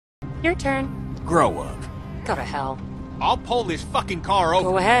Your turn. Grow up. Go to hell. I'll pull this fucking car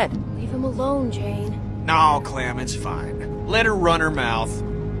over. Go ahead. Leave him alone, Jane. No, Clem, it's fine. Let her run her mouth.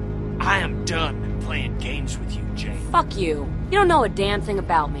 I am done playing games with you, Jane. Fuck you. You don't know a damn thing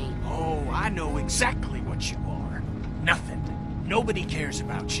about me. Oh, I know exactly what you are. Nothing. Nobody cares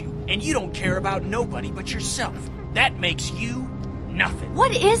about you, and you don't care about nobody but yourself. That makes you nothing.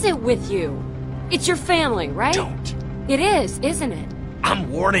 What is it with you? It's your family, right? Don't. It is, isn't it?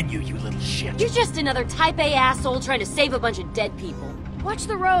 I'm warning you, you little shit. You're just another type A asshole trying to save a bunch of dead people. Watch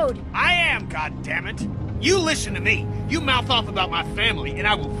the road. I am, goddammit. You listen to me. You mouth off about my family, and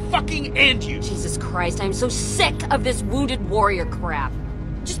I will fucking end you. Jesus Christ, I'm so sick of this wounded warrior crap.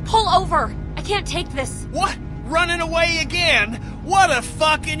 Just pull over. I can't take this. What? Running away again? What a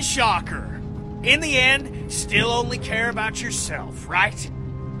fucking shocker. In the end, still only care about yourself, right?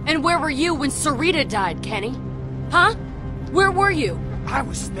 And where were you when Sarita died, Kenny? Huh? Where were you? I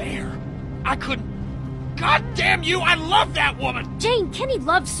was there. I couldn't... God damn you, I love that woman! Jane, Kenny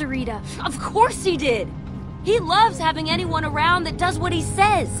loves Sarita. Of course he did. He loves having anyone around that does what he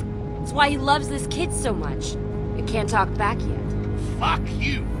says. That's why he loves this kid so much. You can't talk back yet. Fuck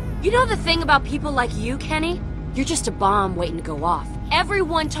you. You know the thing about people like you, Kenny? You're just a bomb waiting to go off.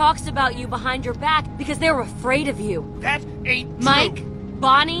 Everyone talks about you behind your back because they're afraid of you. That ain't true. Mike,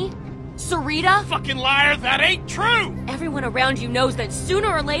 Bonnie, Sarita. Fucking liar, that ain't true! Everyone around you knows that sooner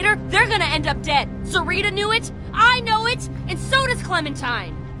or later, they're gonna end up dead. Sarita knew it, I know it, and so does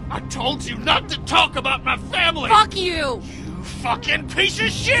Clementine. I told you not to talk about my family! Fuck you! You fucking piece of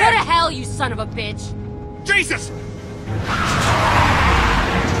shit! Go to hell, you son of a bitch! Jesus!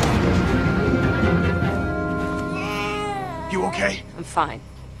 You okay? I'm fine.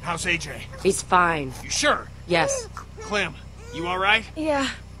 How's AJ? He's fine. You sure? Yes. Clem, you alright? Yeah.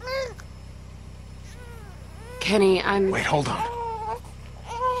 Kenny, I'm... Wait, hold on.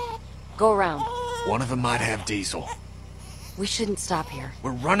 Go around. One of them might have diesel. We shouldn't stop here.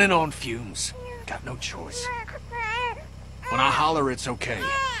 We're running on fumes. Got no choice. When I holler it's okay,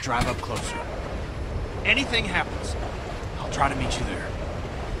 drive up closer. Anything happens, I'll try to meet you there.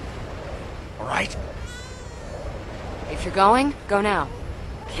 Alright? If you're going, go now.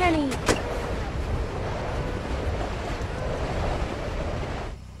 Kenny.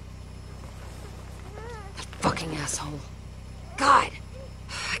 That fucking asshole. God!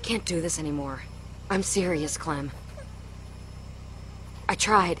 I can't do this anymore. I'm serious, Clem. I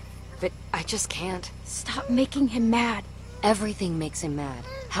tried, but I just can't. Stop making him mad. Everything makes him mad.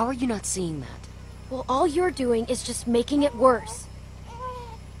 How are you not seeing that? Well, all you're doing is just making it worse.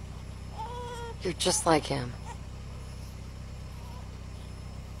 You're just like him.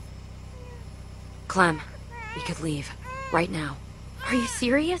 Clem, we could leave. Right now. Are you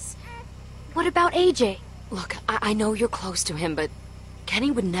serious? What about AJ? Look, I know you're close to him, but Kenny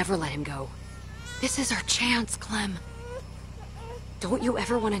would never let him go. This is our chance, Clem. Don't you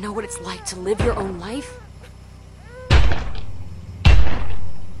ever want to know what it's like to live your own life?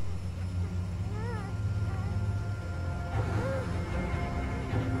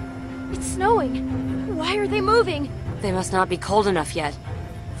 It's snowing. Why are they moving? They must not be cold enough yet.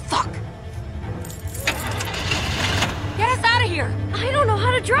 Fuck! Get us out of here! I don't know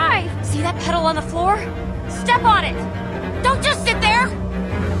how to drive. See that pedal on the floor? Step on it! Don't just sit there!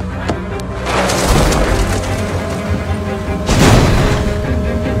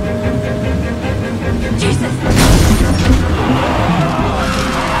 Jesus!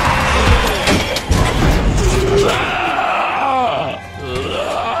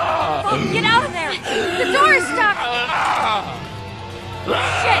 Fuck, get out of there! The door is stuck.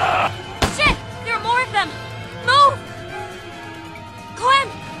 Shit! Shit! There are more of them! Move! Clem!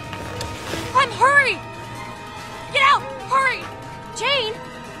 Clem, hurry! Get out! Hurry! Jane?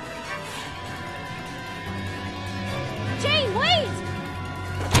 Jane, wait!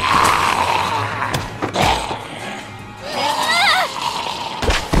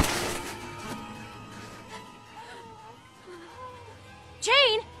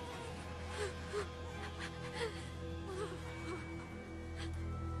 Jane?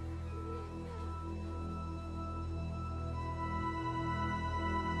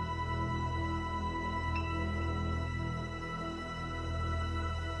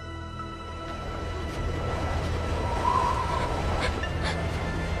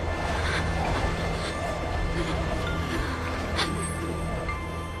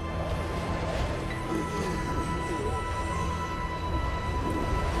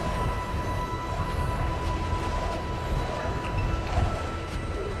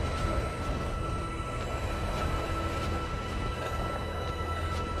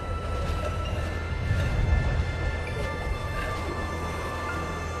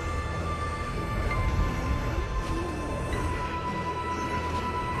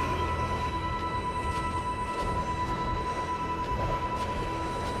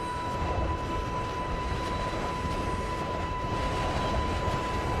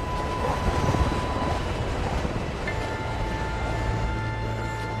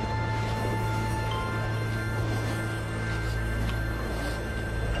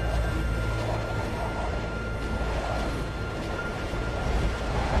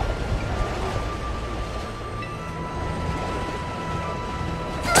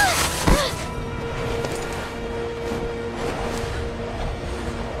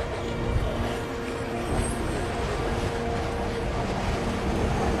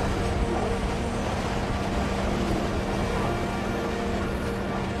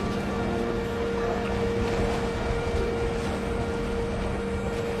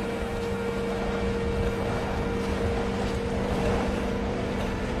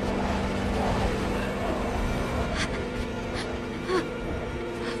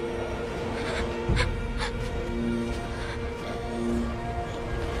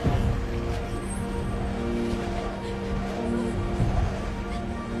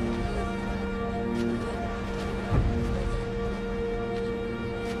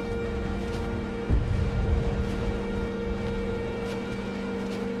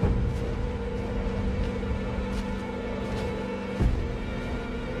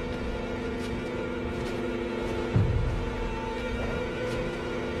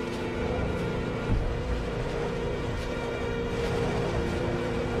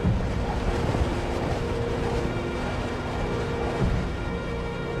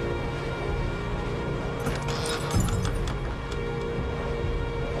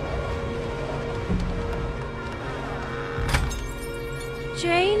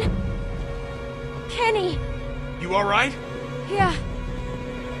 all right? Yeah,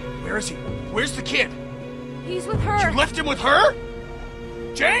 Where is he? Where's the kid? he's with her. You left him with her?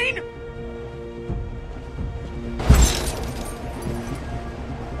 Jane?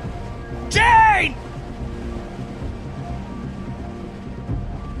 Jane!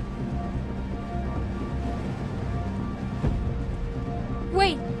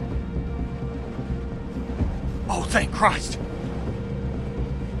 Wait, Oh, thank Christ.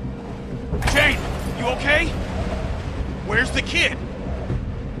 Jane, you okay? Where's the kid?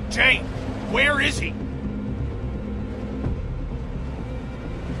 Jane, where is he?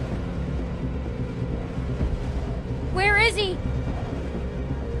 where is he?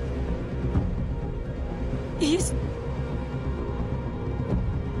 He's...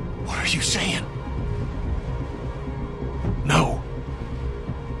 What are you saying? No.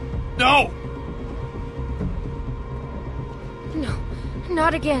 No! No,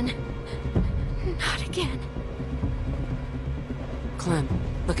 not again. Not again. Clem,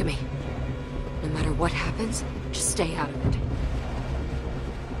 look at me. No matter what happens, just stay out of it.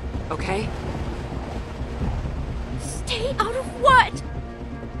 Okay? Stay out of what?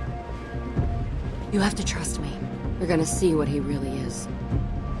 You have to trust me. You're gonna see what he really is.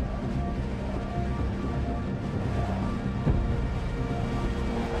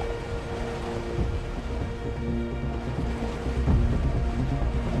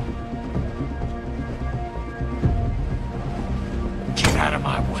 Get out of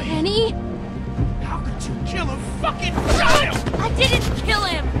my way. Kenny? How could you kill a fucking child? I didn't kill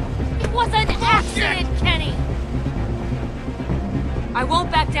him! It was an accident, Kenny! I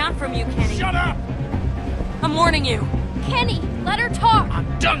won't back down from you, Kenny. Shut up! I'm warning you. Kenny, let her talk!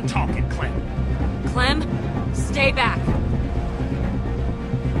 I'm done talking, Clem. Clem, stay back.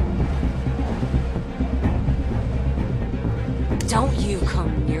 Don't you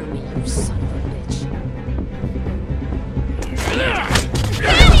come near me, you son of a bitch.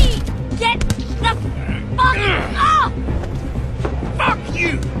 Kenny! Get the fuck off! Fuck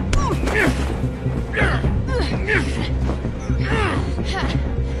you!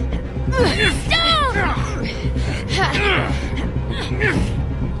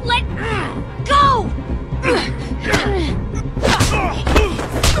 Let go!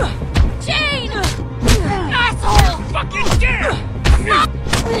 Jane! Asshole! Fucking dead!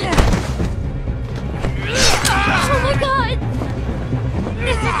 Oh my god!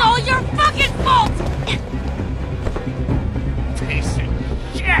 This is all your fucking fault! Piece of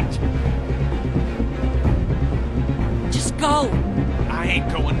shit! Just go. I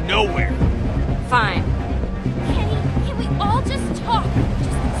ain't going nowhere. Fine. Kenny, can we all just talk?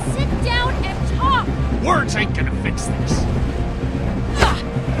 Just sit down and talk! Words ain't gonna fix this.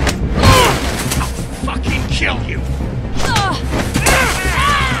 I'll fucking kill you!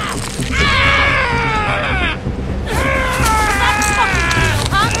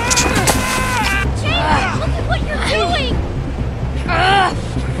 Look at what you're doing!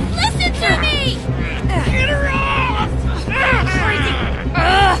 Listen to me! Get her off!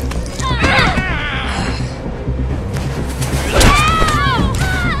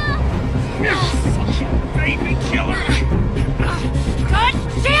 Fucking baby killer! God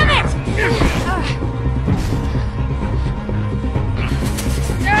damn it!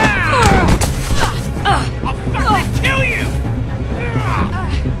 I'll fucking kill you!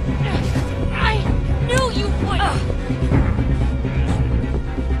 I knew you would!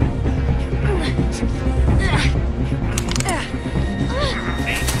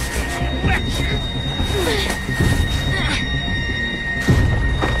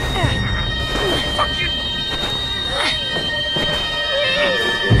 Fuck you!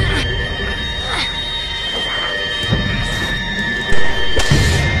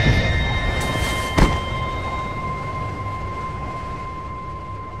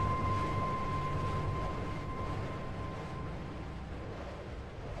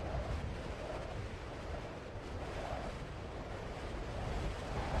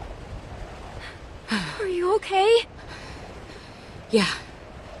 Are you okay? Yeah.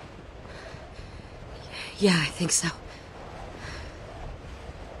 Yeah, I think so.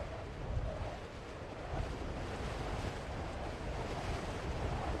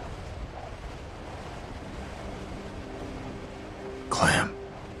 Clem.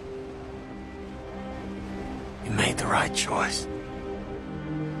 You made the right choice.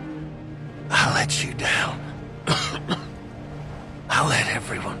 I let you down. I let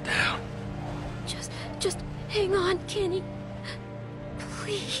everyone down. Just hang on, Kenny.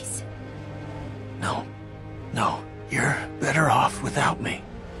 Please. No. No. You're better off without me.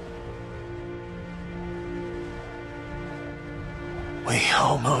 We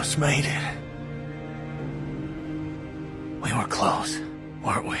almost made it. close,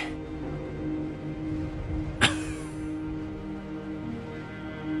 weren't we?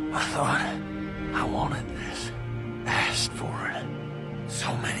 I thought I wanted this. Asked for it.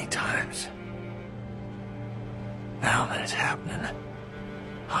 So many times. Now that it's happening,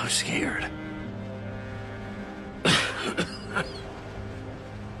 I'm scared.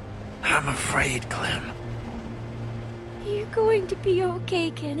 I'm afraid, Clem. You're going to be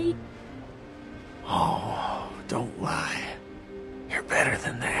okay, Kenny. Oh, don't lie. You're better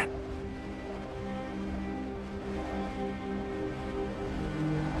than that.